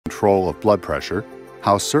control of blood pressure,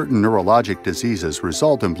 how certain neurologic diseases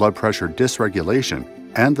result in blood pressure dysregulation,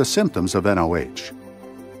 and the symptoms of NOH.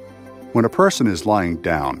 When a person is lying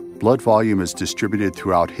down, blood volume is distributed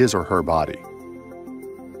throughout his or her body.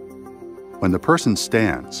 When the person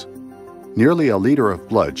stands, nearly a liter of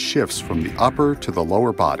blood shifts from the upper to the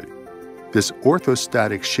lower body. This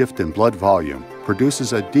orthostatic shift in blood volume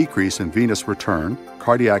produces a decrease in venous return,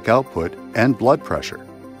 cardiac output, and blood pressure.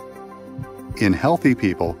 In healthy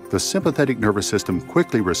people, the sympathetic nervous system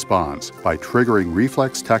quickly responds by triggering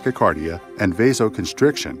reflex tachycardia and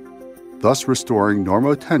vasoconstriction, thus restoring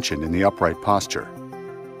normotension in the upright posture.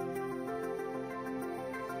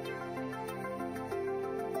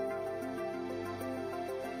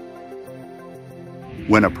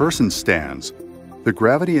 When a person stands, the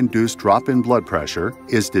gravity-induced drop in blood pressure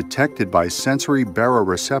is detected by sensory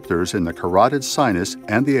baroreceptors in the carotid sinus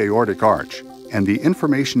and the aortic arch, and the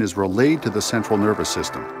information is relayed to the central nervous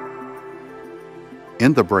system.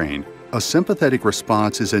 In the brain, a sympathetic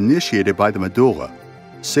response is initiated by the medulla.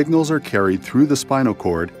 Signals are carried through the spinal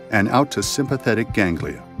cord and out to sympathetic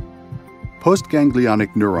ganglia.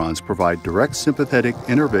 Postganglionic neurons provide direct sympathetic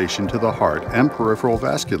innervation to the heart and peripheral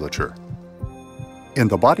vasculature. In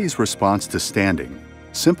the body's response to standing,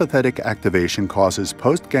 sympathetic activation causes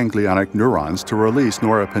postganglionic neurons to release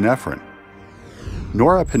norepinephrine.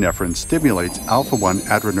 Norepinephrine stimulates alpha-1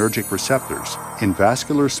 adrenergic receptors in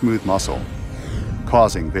vascular smooth muscle,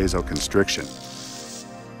 causing vasoconstriction.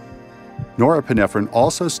 Norepinephrine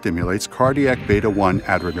also stimulates cardiac beta-1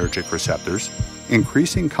 adrenergic receptors,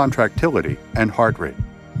 increasing contractility and heart rate.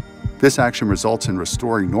 This action results in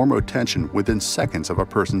restoring normotension within seconds of a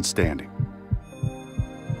person standing.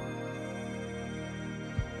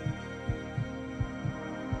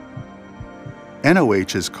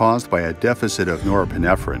 NOH is caused by a deficit of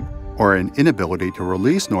norepinephrine or an inability to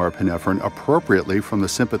release norepinephrine appropriately from the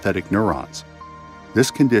sympathetic neurons. This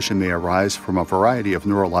condition may arise from a variety of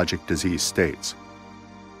neurologic disease states.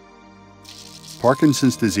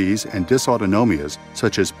 Parkinson's disease and dysautonomias,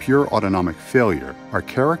 such as pure autonomic failure, are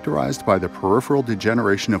characterized by the peripheral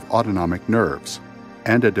degeneration of autonomic nerves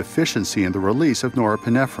and a deficiency in the release of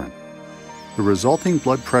norepinephrine. The resulting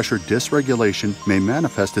blood pressure dysregulation may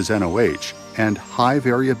manifest as NOH and high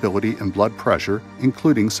variability in blood pressure,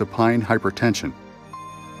 including supine hypertension.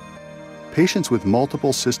 Patients with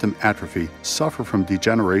multiple system atrophy suffer from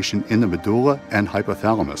degeneration in the medulla and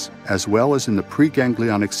hypothalamus, as well as in the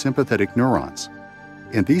preganglionic sympathetic neurons.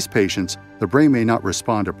 In these patients, the brain may not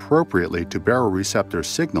respond appropriately to baroreceptor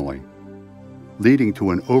signaling, leading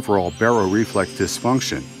to an overall baroreflex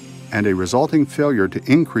dysfunction and a resulting failure to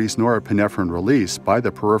increase norepinephrine release by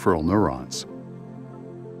the peripheral neurons.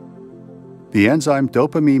 The enzyme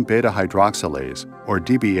dopamine beta hydroxylase, or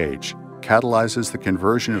DBH, catalyzes the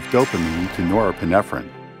conversion of dopamine to norepinephrine.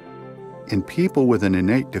 In people with an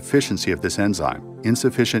innate deficiency of this enzyme,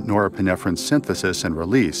 insufficient norepinephrine synthesis and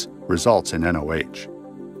release results in NOH.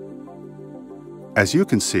 As you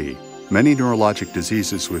can see, many neurologic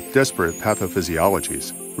diseases with disparate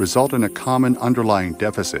pathophysiologies result in a common underlying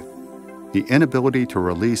deficit: the inability to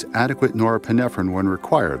release adequate norepinephrine when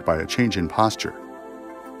required by a change in posture.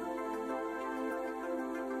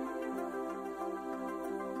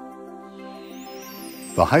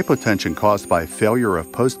 The hypotension caused by failure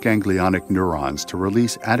of postganglionic neurons to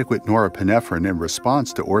release adequate norepinephrine in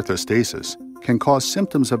response to orthostasis can cause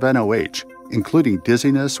symptoms of NOH, including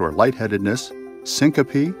dizziness or lightheadedness,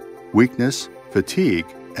 syncope, weakness, fatigue,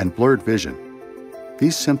 and blurred vision.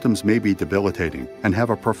 These symptoms may be debilitating and have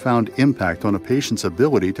a profound impact on a patient's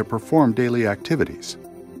ability to perform daily activities.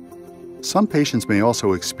 Some patients may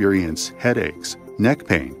also experience headaches, neck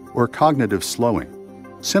pain, or cognitive slowing.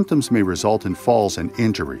 Symptoms may result in falls and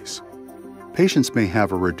injuries. Patients may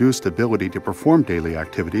have a reduced ability to perform daily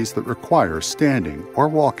activities that require standing or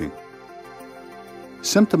walking.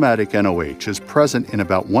 Symptomatic NOH is present in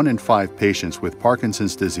about 1 in 5 patients with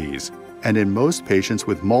Parkinson's disease and in most patients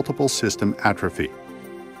with multiple system atrophy.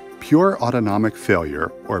 Pure autonomic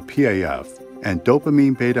failure, or PAF, and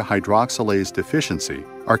dopamine beta hydroxylase deficiency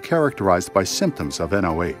are characterized by symptoms of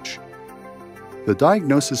NOH. The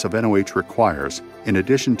diagnosis of NOH requires, in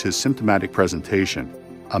addition to symptomatic presentation,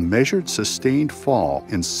 a measured sustained fall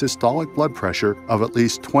in systolic blood pressure of at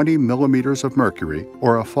least 20 millimeters of mercury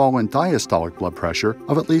or a fall in diastolic blood pressure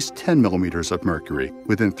of at least 10 millimeters of mercury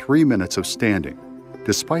within 3 minutes of standing.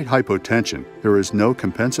 Despite hypotension, there is no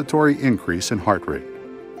compensatory increase in heart rate.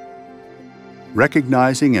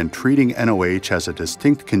 Recognizing and treating NOH as a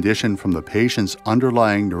distinct condition from the patient's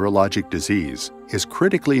underlying neurologic disease is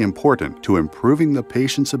critically important to improving the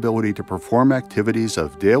patient's ability to perform activities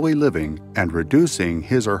of daily living and reducing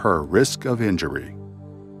his or her risk of injury.